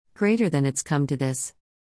Greater than it's come to this.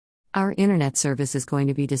 Our internet service is going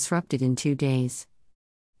to be disrupted in 2 days.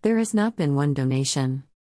 There has not been one donation.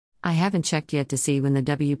 I haven't checked yet to see when the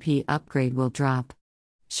WP upgrade will drop.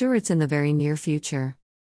 Sure, it's in the very near future.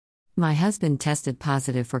 My husband tested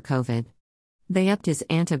positive for COVID. They upped his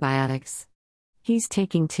antibiotics. He's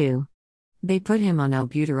taking 2. They put him on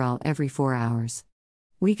albuterol every 4 hours.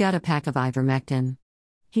 We got a pack of ivermectin.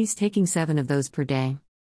 He's taking 7 of those per day.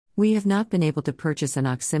 We have not been able to purchase an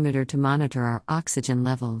oximeter to monitor our oxygen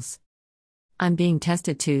levels. I'm being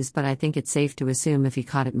tested too, but I think it's safe to assume if he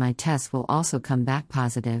caught it, my tests will also come back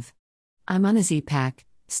positive. I'm on a Z-Pack,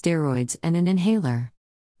 steroids, and an inhaler.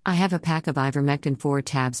 I have a pack of ivermectin 4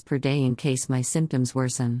 tabs per day in case my symptoms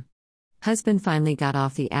worsen. Husband finally got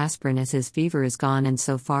off the aspirin as his fever is gone, and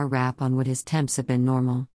so far rap on wood his temps have been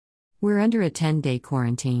normal. We're under a 10-day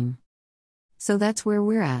quarantine. So that's where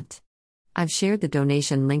we're at. I've shared the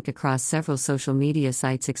donation link across several social media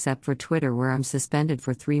sites except for Twitter, where I'm suspended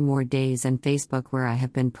for 3 more days, and Facebook, where I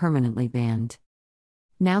have been permanently banned.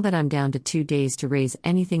 Now that I'm down to 2 days to raise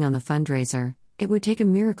anything on the fundraiser, it would take a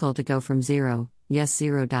miracle to go from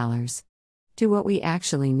 $0 to what we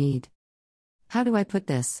actually need. How do I put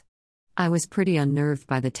this? I was pretty unnerved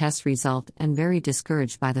by the test result and very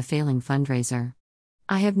discouraged by the failing fundraiser.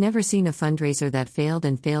 I have never seen a fundraiser that failed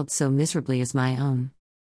and failed so miserably as my own.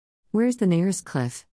 Where's the nearest cliff?